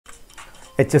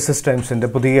HSSTIMES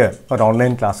പുതിയ ഒരു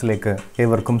online ക്ലാസ്സിലേക്ക്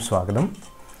ഏവർക്കും സ്വാഗതം.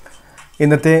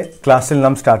 ഇന്നത്തെ ക്ലാസ്സിൽ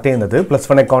നാം സ്റ്റാർട്ട് ചെയ്യുന്നത്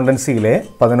 +1 അക്കൗണ്ടൻസിയിലെ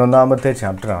 11ാമത്തെ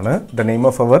ചാപ്റ്റർ ആണ്. The name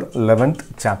of our 11th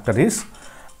chapter is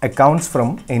Accounts from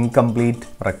Incomplete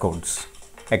Records.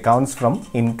 Accounts from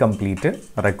Incomplete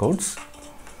Records.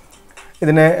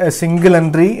 ഇതിനെ സിംഗിൾ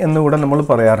എൻട്രി എന്നുകൂടെ നമ്മൾ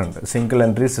പറയാറുണ്ട്. സിംഗിൾ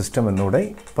എൻട്രി സിസ്റ്റം എന്നുകൂടെ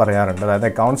പറയാറുണ്ട്. അതായത്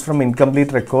accounts from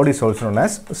incomplete record is also known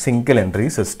as single entry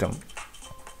system.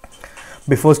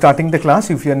 Before starting the class,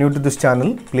 if you are new to this channel,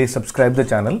 please subscribe the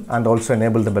channel and also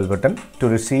enable the bell button to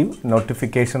receive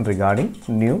notification regarding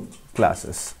new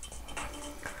classes.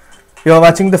 You are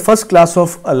watching the first class of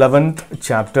 11th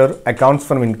chapter, Accounts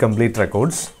from Incomplete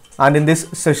Records, and in this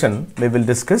session, we will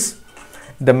discuss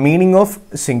the meaning of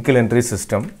single entry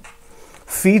system,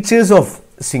 features of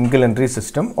single entry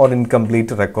system or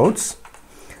incomplete records,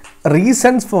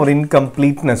 reasons for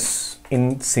incompleteness in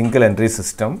single entry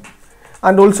system,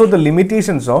 and also the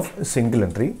limitations of single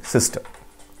entry system.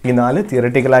 ഈ 4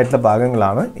 theoretical ആയിട്ടുള്ള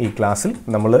ഭാഗങ്ങളാണ് ഈ ക്ലാസ്സിൽ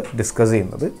നമ്മൾ discuss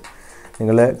ചെയ്യുന്നത്.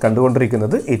 നിങ്ങൾ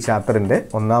കണ്ടുകൊണ്ടിരിക്കുന്നത് ഈ ചാപ്റ്ററിൻ്റെ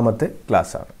 1ാമത്തെ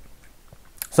ക്ലാസ്സാണ്.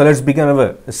 So let's begin our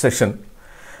session.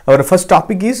 Our first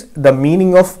topic is the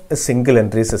meaning of single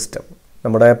entry system.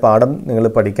 നമ്മുടെ പാഠം നിങ്ങൾ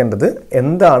പഠിക്കേണ്ടത്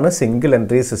എന്താണ് സിംഗിൾ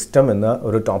എൻട്രി സിസ്റ്റം എന്ന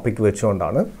ഒരു ടോപ്പിക്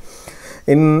വെച്ചുകൊണ്ടാണ്.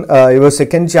 In your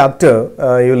second chapter,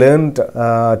 you learned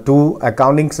 2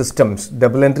 accounting systems,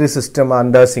 double entry system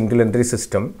and single entry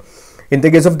system. In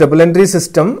the case of double entry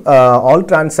system, all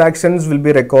transactions will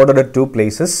be recorded at 2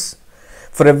 places.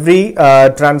 For every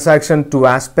transaction, 2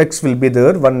 aspects will be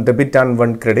there, one debit and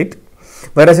one credit.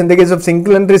 Whereas in the case of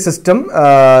single entry system,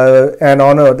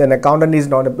 an accountant is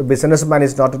not, a businessman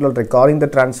is not recording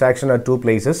the transaction at 2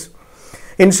 places.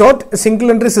 In short, single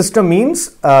entry system means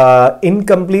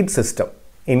incomplete system.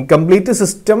 Incomplete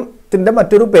system ത്തിന്റെ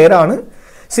മറ്റൊരു പേരാണ്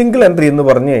single entry എന്ന്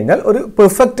പറഞ്ഞു കഴിഞ്ഞാൽ ഒരു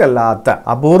perfect അല്ലാത്ത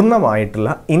അപൂർണമായിട്ടുള്ള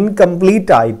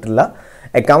incomplete ആയിട്ടുള്ള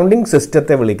accounting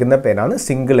സിസ്റ്റത്തെ വിളിക്കുന്ന പേരാണ്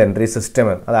സിംഗിൾ എൻട്രി സിസ്റ്റം.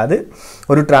 അതായത്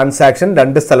ഒരു ട്രാൻസാക്ഷൻ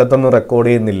 2 സ്ഥലത്തൊന്നും റെക്കോർഡ്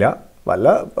ചെയ്യുന്നില്ല,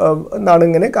 എന്താണ്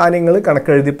ഇങ്ങനെ കാര്യങ്ങൾ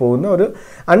കണക്കെഴുതി പോകുന്ന ഒരു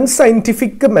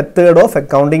അൺസയന്റിഫിക് മെത്തേഡ് ഓഫ്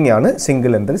അക്കൗണ്ടിങ് ആണ്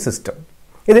സിംഗിൾ എൻട്രി സിസ്റ്റം.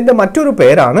 ഇതിൻ്റെ മറ്റൊരു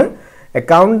പേരാണ്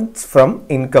Accounts from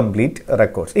Incomplete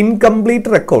Records. Incomplete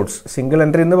records. Single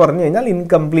entry എന്ന് പറഞ്ഞു കഴിഞ്ഞാൽ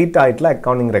incomplete ആയിട്ടുള്ള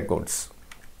accounting records.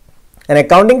 An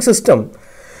accounting system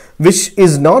which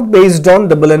is not based on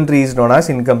double entry is known as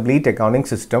incomplete accounting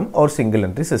system or single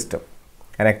entry system.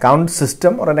 An account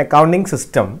system or an accounting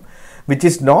system which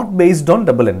is not based on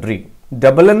double entry.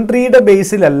 Double entryയുടെ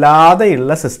ബേസിൽ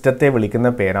അല്ലാതെയുള്ള സിസ്റ്റത്തെ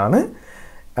വിളിക്കുന്ന പേരാണ്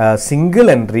single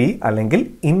entry അല്ലെങ്കിൽ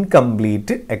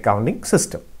incomplete accounting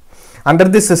system. Under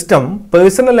this system,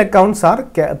 personal accounts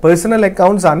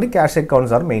and cash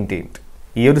accounts are maintained.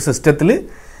 ഈ ഒരു സിസ്റ്റത്തിൽ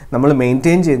നമ്മൾ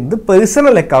maintain ചെയ്യുന്നത്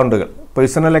പേഴ്സണൽ അക്കൗണ്ടുകൾ,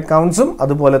 പേഴ്സണൽ അക്കൗണ്ട്സും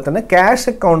അതുപോലെ തന്നെ ക്യാഷ്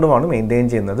അക്കൗണ്ടുമാണ് മെയിൻറ്റെയിൻ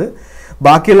ചെയ്യുന്നത്.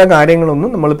 ബാക്കിയുള്ള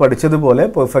കാര്യങ്ങളൊന്നും നമ്മൾ പഠിച്ചതുപോലെ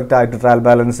പെർഫെക്റ്റ് ആയിട്ട് ട്രയൽ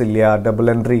ബാലൻസ് ഇല്ല, ഡബിൾ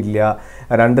എൻട്രി ഇല്ല,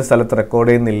 2 സ്ഥലത്ത് റെക്കോർഡ്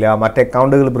ചെയ്യുന്നില്ല, മറ്റ്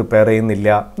അക്കൗണ്ടുകൾ പ്രിപ്പയർ ചെയ്യുന്നില്ല,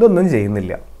 ഇതൊന്നും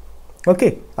ചെയ്യുന്നില്ല. ഓക്കെ,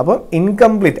 അപ്പം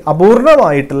ഇൻകംപ്ലീറ്റ്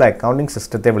അപൂർണമായിട്ടുള്ള അക്കൗണ്ടിങ്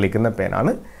സിസ്റ്റത്തെ വിളിക്കുന്ന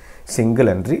പേരാണ് സിംഗിൾ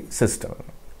എൻട്രി സിസ്റ്റം.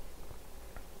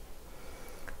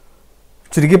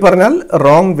 ചുരുക്കി പറഞ്ഞാൽ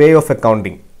wrong way of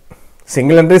accounting.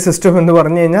 Single entry system എന്ന്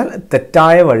പറഞ്ഞു കഴിഞ്ഞാൽ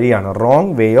തെറ്റായ വഴിയാണ്,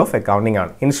 റോങ് വേ ഓഫ് അക്കൗണ്ടിങ്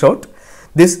ആണ്. In short,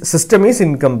 this system is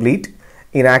incomplete,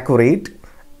 inaccurate,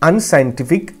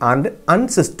 unscientific and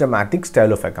unsystematic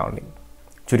style of accounting.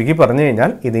 ചുരുക്കി പറഞ്ഞു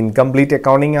കഴിഞ്ഞാൽ ഇത് ഇൻകംപ്ലീറ്റ്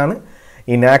അക്കൗണ്ടിങ് ആണ്,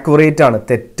 ഇനാക്യുറേറ്റ് ആണ്,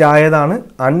 തെറ്റായതാണ്,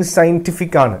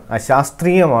 അൺസയന്റിഫിക് ആണ്,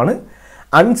 അശാസ്ത്രീയമാണ്,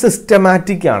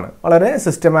 അൺസിസ്റ്റമാറ്റിക് ആണ്, വളരെ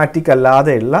സിസ്റ്റമാറ്റിക്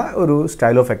അല്ലാതെയുള്ള ഒരു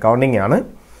സ്റ്റൈൽ ഓഫ് അക്കൗണ്ടിങ് ആണ്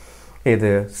ഏത്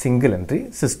സിംഗിൾ എൻട്രി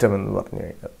സിസ്റ്റം എന്ന് പറഞ്ഞു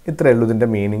കഴിഞ്ഞാൽ. ഇത്രയേ ഉള്ളൂ ഇതിൻ്റെ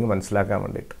മീനിങ് മനസ്സിലാക്കാൻ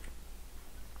വേണ്ടിയിട്ട്.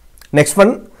 Next one,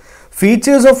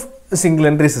 features of single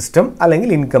entry system അല്ലെങ്കിൽ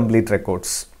ഇൻകംപ്ലീറ്റ്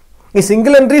റെക്കോർഡ്സ്. ഈ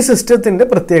സിംഗിൾ എൻട്രി സിസ്റ്റത്തിൻ്റെ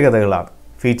പ്രത്യേകതകളാണ്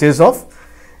ഫീച്ചേഴ്സ് ഓഫ്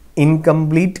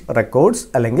ഇൻകംപ്ലീറ്റ് റെക്കോർഡ്സ്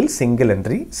അല്ലെങ്കിൽ സിംഗിൾ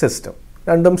എൻട്രി സിസ്റ്റം.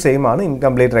 രണ്ടും സെയിം ആണ്,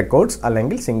 ഇൻകംപ്ലീറ്റ് റെക്കോർഡ്സ്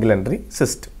അല്ലെങ്കിൽ single entry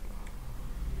system.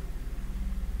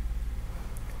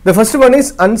 The first one is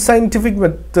unscientific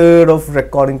method of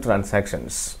recording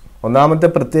transactions. ഒന്നാമത്തെ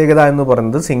പ്രത്യേകത എന്ന്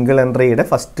പറയുന്നത് സിംഗിൾ എൻട്രിയുടെ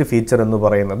ഫസ്റ്റ് ഫീച്ചർ എന്ന്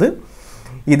പറയുന്നത്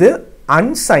ഇത്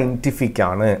അൺസയന്റിഫിക്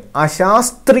ആണ്,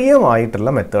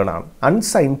 അശാസ്ത്രീയമായിട്ടുള്ള മെത്തേഡാണ്.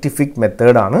 അൺസയന്റിഫിക്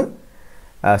മെത്തേഡാണ്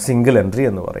സിംഗിൾ എൻട്രി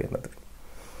എന്ന് പറയുന്നത്.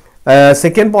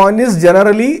 Second point is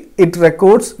generally it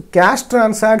records cash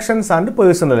transactions and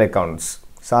personal accounts.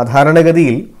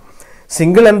 സാധാരണഗതിയിൽ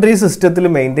സിംഗിൾ എൻട്രി സിസ്റ്റത്തിൽ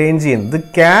മെയിൻറ്റെയിൻ ചെയ്യുന്നത്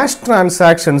ക്യാഷ്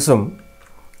ട്രാൻസാക്ഷൻസും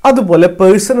അതുപോലെ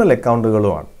personal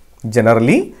അക്കൗണ്ടുകളുമാണ്.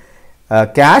 Generally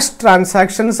cash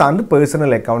transactions and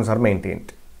personal accounts R maintained.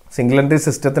 Single entry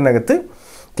സിസ്റ്റത്തിനകത്ത്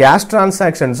cash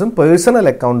ട്രാൻസാക്ഷൻസും personal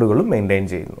അക്കൗണ്ടുകളും maintain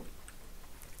ചെയ്യുന്നു.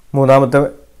 മൂന്നാമത്തെ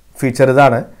feature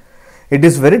ഇതാണ്, it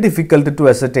is very difficult to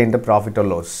ascertain the profit or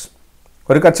loss.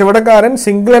 ഒരു കച്ചവടക്കാരൻ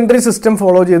single entry system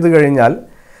follow ചെയ്ത് കഴിഞ്ഞാൽ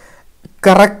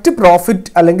correct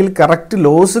profit അല്ലെങ്കിൽ correct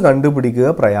loss കണ്ടുപിടിക്കുക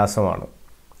പ്രയാസമാണ്.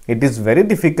 It is very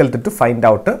difficult to find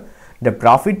out the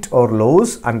profit or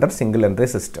loss under single entry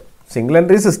system. Single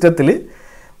entry സിസ്റ്റത്തിൽ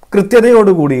കൃത്യതയോട്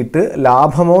കൂടിയിട്ട്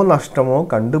ലാഭമോ നഷ്ടമോ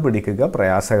കണ്ടുപിടിക്കുക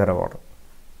പ്രയാസകരമാണ്.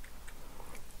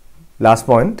 Last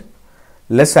point,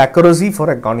 less accuracy four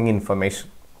accounting information.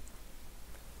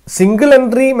 Single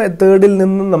entry മെത്തേഡിൽ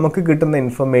നിന്നും നമുക്ക് കിട്ടുന്ന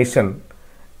ഇൻഫർമേഷൻ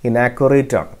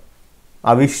ഇനാക്യുറേറ്റ് ആണ്,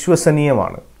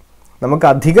 അവിശ്വസനീയമാണ്. നമുക്ക്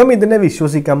അധികം ഇതിനെ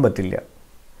വിശ്വസിക്കാൻ പറ്റില്ല.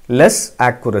 ലെസ്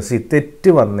ആക്യുറസി,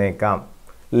 തെറ്റ് വന്നേക്കാം.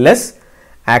 Less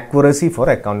accuracy four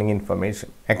accounting information.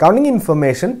 Accounting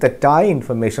information, തെറ്റായ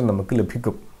ഇൻഫർമേഷൻ നമുക്ക്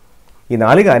ലഭിക്കും. ഈ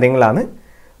 4 കാര്യങ്ങളാണ്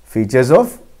features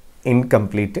of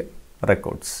incomplete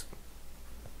records.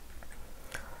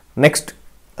 Next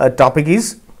topic is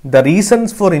the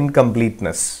reasons for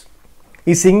incompleteness.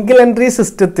 ഈ സിംഗിൾ എൻട്രി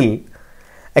സിസ്റ്റത്തിൽ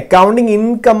അക്കൗണ്ടിങ്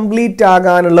ഇൻകംപ്ലീറ്റ്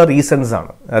ആകാനുള്ള റീസൺസ്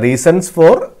ആണ്. Reasons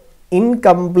for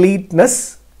incompleteness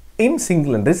in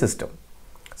single entry system.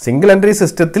 Single entry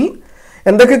സിസ്റ്റത്തിൽ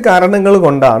എന്തൊക്കെ കാരണങ്ങൾ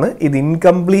കൊണ്ടാണ് ഇത്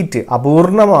ഇൻകംപ്ലീറ്റ്,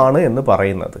 അപൂർണമാണ് എന്ന്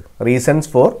പറയുന്നത്?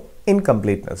 Reasons for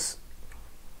incompleteness.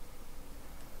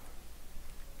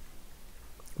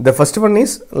 The first one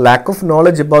is lack of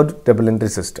knowledge about double entry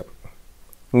system.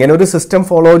 ഇങ്ങനെ ഒരു സിസ്റ്റം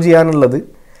ഫോളോ ചെയ്യാനുള്ളത്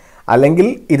അല്ലെങ്കിൽ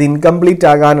ഇത് ഇൻകംപ്ലീറ്റ്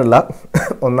ആകാനുള്ള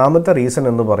ഒന്നാമത്തെ റീസൺ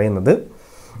എന്ന് പറയുന്നത്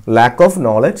lack of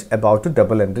knowledge about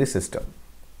double entry system.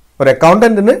 ഒരു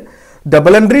അക്കൗണ്ടന്റിന്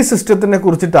ഡബിൾ എൻട്രി സിസ്റ്റത്തിനെ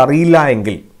കുറിച്ചിട്ട് അറിയില്ല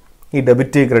എങ്കിൽ, ഈ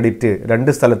ഡെബിറ്റ് ക്രെഡിറ്റ്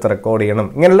 2 സ്ഥലത്ത് റെക്കോർഡ് ചെയ്യണം,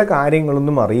 ഇങ്ങനെയുള്ള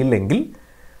കാര്യങ്ങളൊന്നും അറിയില്ലെങ്കിൽ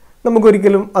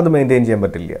നമുക്കൊരിക്കലും അത് മെയിൻറ്റെയിൻ ചെയ്യാൻ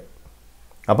പറ്റില്ല.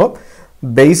 അപ്പോൾ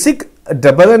ബേസിക്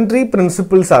ഡബിൾ എൻട്രി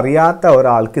പ്രിൻസിപ്പിൾസ് അറിയാത്ത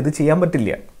ഒരാൾക്ക് ഇത് ചെയ്യാൻ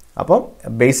പറ്റില്ല. അപ്പം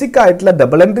ബേസിക് ആയിട്ടുള്ള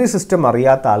ഡബിൾ എൻട്രി സിസ്റ്റം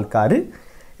അറിയാത്ത ആൾക്കാർ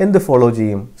എന്ത് ഫോളോ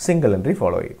ചെയ്യും? സിംഗിൾ എൻട്രി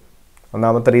ഫോളോ ചെയ്യും.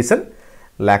 ഒന്നാമത്തെ reason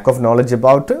lack of knowledge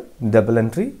about double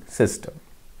entry system.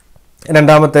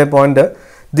 രണ്ടാമത്തെ point,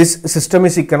 this system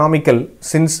is economical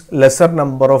since lesser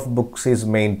number of books is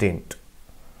maintained.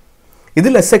 ഇത്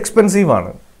ലെസ് എക്സ്പെൻസീവ്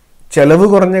ആണ്, ചെലവ്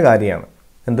കുറഞ്ഞ കാര്യമാണ്.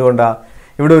 എന്തുകൊണ്ടാണ്?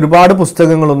 ഇവിടെ ഒരുപാട്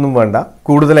പുസ്തകങ്ങളൊന്നും വേണ്ട,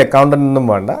 കൂടുതൽ അക്കൗണ്ടൻ്റ് ഒന്നും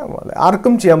വേണ്ട,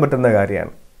 ആർക്കും ചെയ്യാൻ പറ്റുന്ന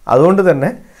കാര്യമാണ്. അതുകൊണ്ട് തന്നെ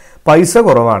പൈസ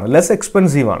കുറവാണ്, ലെസ്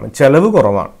എക്സ്പെൻസീവ് ആണ്, ചെലവ്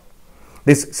കുറവാണ്.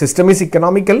 This system is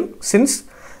economical since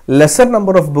lesser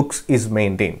number of books is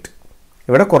maintained.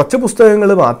 ഇവിടെ കുറച്ച്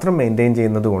പുസ്തകങ്ങൾ മാത്രം മെയിൻറ്റെയിൻ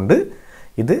ചെയ്യുന്നത് കൊണ്ട്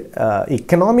ഇത്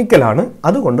ഇക്കണോമിക്കലാണ്.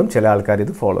 അതുകൊണ്ടും ചില ആൾക്കാർ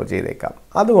ഇത് ഫോളോ ചെയ്തേക്കാം.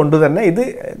 അതുകൊണ്ട് തന്നെ ഇത്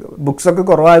ബുക്സൊക്കെ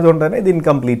കുറവായതുകൊണ്ട് തന്നെ ഇത്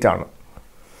ഇൻകംപ്ലീറ്റ് ആണ്.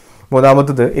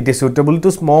 മൂന്നാമത്തത്, it is suitable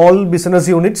to small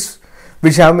business units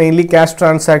which have mainly cash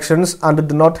transactions and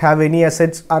do not have any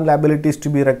assets and liabilities to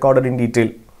be recorded in detail.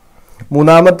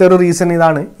 മൂന്നാമത്തെ ഒരു റീസൺ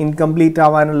ഇതാണ് ഇൻകംപ്ലീറ്റ്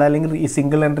ആവാനുള്ള അല്ലെങ്കിൽ ഈ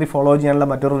സിംഗിൾ എൻട്രി ഫോളോ ചെയ്യാനുള്ള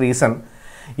മറ്റൊരു റീസൺ,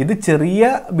 ഇത് ചെറിയ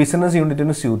ബിസിനസ്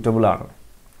യൂണിറ്റിന് സ്യൂട്ടബിൾ ആണ്.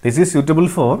 This is suitable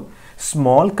for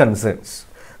small concerns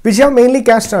which have mainly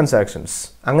cash transactions.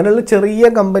 അങ്ങനെയുള്ള ചെറിയ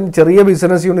കമ്പനി, ചെറിയ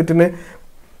ബിസിനസ് യൂണിറ്റിന്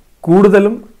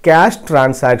കൂടുതലും ക്യാഷ്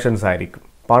ട്രാൻസാക്ഷൻസ് ആയിരിക്കും,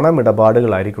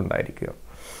 പണമിടപാടുകളായിരിക്കും ഉണ്ടായിരിക്കുക.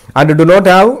 And do not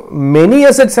have many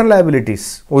assets and liabilities.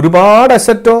 ഒരുപാട്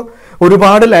അസറ്റോ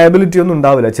ഒരുപാട് ലയബിലിറ്റിയോ ഒന്നും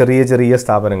ഉണ്ടാവില്ല ചെറിയ ചെറിയ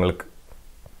സ്ഥാപനങ്ങൾക്ക്.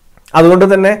 അതുകൊണ്ട്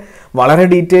തന്നെ വളരെ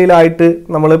ഡീറ്റെയിൽ ആയിട്ട്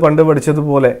നമ്മൾ പണ്ട്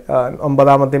പഠിച്ചതുപോലെ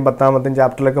 9ാമത്തെയും 10ാമത്തെയും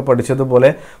ചാപ്റ്ററിലൊക്കെ പഠിച്ചതുപോലെ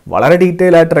വളരെ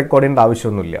ഡീറ്റെയിൽ ആയിട്ട് റെക്കോർഡ് ചെയ്യേണ്ട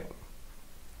ആവശ്യമൊന്നുമില്ല.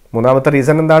 മൂന്നാമത്തെ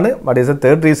റീസൺ എന്താണ്? What is the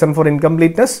third reason for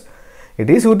incompleteness?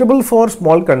 It is suitable for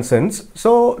small concerns,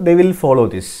 so they will follow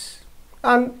this.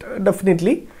 And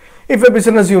definitely if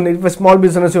a small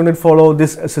business unit follow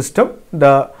this system,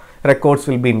 the records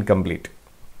will be incomplete.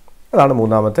 അതാണ്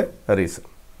മൂന്നാമത്തെ reason.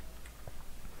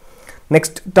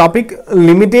 Next topic,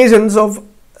 limitations of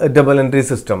double entry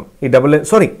system.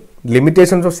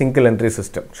 Limitations of single entry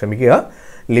system. ക്ഷമിക്കുക,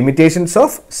 limitations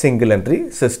of single entry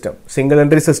system. Single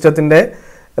entry സിസ്റ്റത്തിന്റെ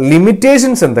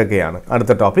limitations എന്തൊക്കെയാണ്?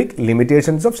 അടുത്ത topic,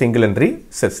 limitations of single entry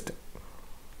system.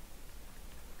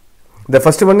 The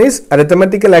first one is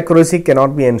arithmetical accuracy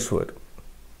cannot be ensured.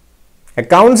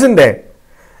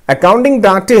 Accounting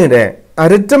ഡാറ്റയുടെ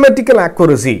arithmetical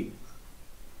accuracy,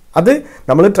 അത്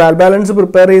നമ്മൾ trial balance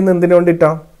prepare ചെയ്യുന്ന എന്തിനു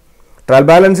വേണ്ടിയിട്ടാണ്? Trial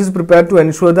balance is prepare to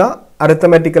ensure the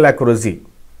arithmetical accuracy.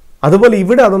 അതുപോലെ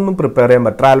ഇവിടെ അതൊന്നും പ്രിപ്പയർ ചെയ്യാൻ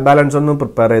പറ്റില്ല. ട്രയൽ ബാലൻസ് ഒന്നും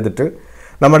പ്രിപ്പയർ ചെയ്തിട്ട്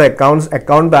നമ്മുടെ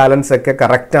അക്കൗണ്ട് ബാലൻസ് ഒക്കെ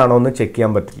കറക്റ്റ് ആണോ എന്ന് ചെക്ക്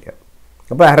ചെയ്യാൻ പറ്റില്ല.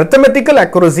 അപ്പോൾ arithmetical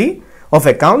accuracy of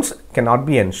accounts cannot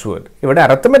be ensured. ഇവിടെ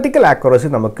അരിത്തമെറ്റിക്കൽ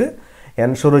ആക്യുറസി നമുക്ക്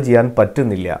എൻഷുർ ചെയ്യാൻ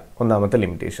പറ്റുന്നില്ല, ഒന്നാമത്തെ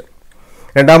ലിമിറ്റേഷൻ.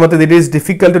 രണ്ടാമത്തേത്, it is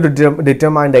difficult to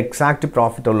determine the exact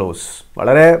profit or loss.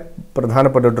 വളരെ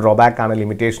പ്രധാനപ്പെട്ട ഒരു ഡ്രോബാക്ക് ആണ്,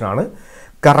 ലിമിറ്റേഷൻ ആണ്.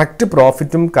 കറക്റ്റ്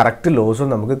പ്രോഫിറ്റും കറക്റ്റ് ലോസും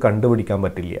നമുക്ക് കണ്ടുപിടിക്കാൻ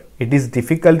പറ്റില്ല. It is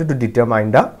difficult to determine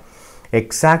the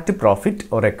exact profit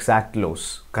or exact loss.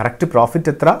 Correct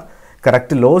profit എത്ര,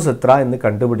 കറക്റ്റ് ലോസ് എത്ര എന്ന്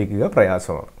കണ്ടുപിടിക്കുക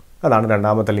പ്രയാസമാണ്. അതാണ്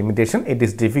രണ്ടാമത്തെ limitation. It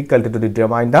is difficult to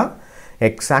determine the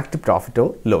exact profit or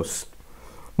loss.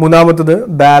 മൂന്നാമത്തത്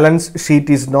balance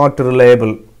sheet is not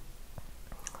reliable.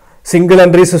 Single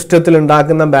entry സിസ്റ്റത്തിൽ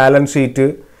ഉണ്ടാക്കുന്ന ബാലൻസ് ഷീറ്റ്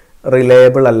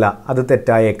റിലയബിൾ അല്ല, അത്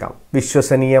തെറ്റായേക്കാം,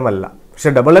 വിശ്വസനീയമല്ല. പക്ഷെ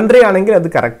ഡബിൾ എൻട്രി ആണെങ്കിൽ അത്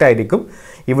കറക്റ്റ് ആയിരിക്കും.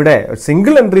 ഇവിടെ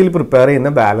സിംഗിൾ എൻട്രിയിൽ പ്രിപ്പയർ ചെയ്യുന്ന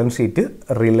ബാലൻസ് ഷീറ്റ്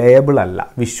റിലയബിൾ അല്ല,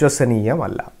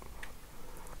 വിശ്വസനീയമല്ല.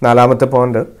 നാലാമത്തെ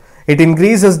point, it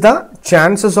increases the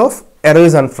chances of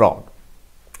errors and fraud.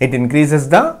 It increases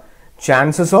the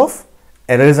chances of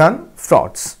errors and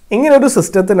fruits. ഇങ്ങനൊരു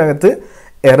സിസ്റ്റത്തിനകത്ത്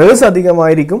എറേഴ്സ്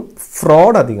അധികമായിരിക്കും,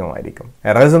 ഫ്രോഡ് അധികമായിരിക്കും.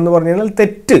 എറേഴ്സ് എന്ന് പറഞ്ഞു കഴിഞ്ഞാൽ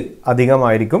തെറ്റ്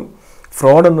അധികമായിരിക്കും,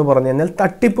 ഫ്രോഡ് എന്ന് പറഞ്ഞു കഴിഞ്ഞാൽ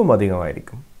തട്ടിപ്പും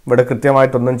അധികമായിരിക്കും. ഇവിടെ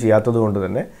കൃത്യമായിട്ടൊന്നും ചെയ്യാത്തത് കൊണ്ട്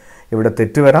തന്നെ ഇവിടെ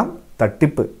തെറ്റ് വരാം,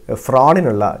 തട്ടിപ്പ്,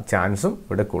 ഫ്രോഡിനുള്ള ചാൻസും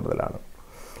ഇവിടെ കൂടുതലാണ്.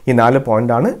 ഈ 4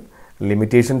 പോയിൻ്റാണ്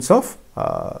limitations of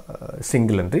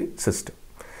single entry system.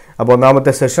 അപ്പോൾ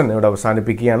ഒന്നാമത്തെ സെഷൻ ഇവിടെ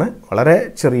അവസാനിപ്പിക്കുകയാണ്. വളരെ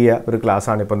ചെറിയ ഒരു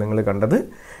ക്ലാസ്സാണ് ഇപ്പോൾ നിങ്ങൾ കണ്ടത്.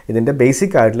 ഇതിൻ്റെ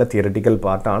ബേസിക് ആയിട്ടുള്ള തിയററ്റിക്കൽ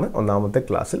പാർട്ടാണ് ഒന്നാമത്തെ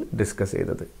ക്ലാസ്സിൽ ഡിസ്കസ്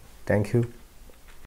ചെയ്തത്. Thank you.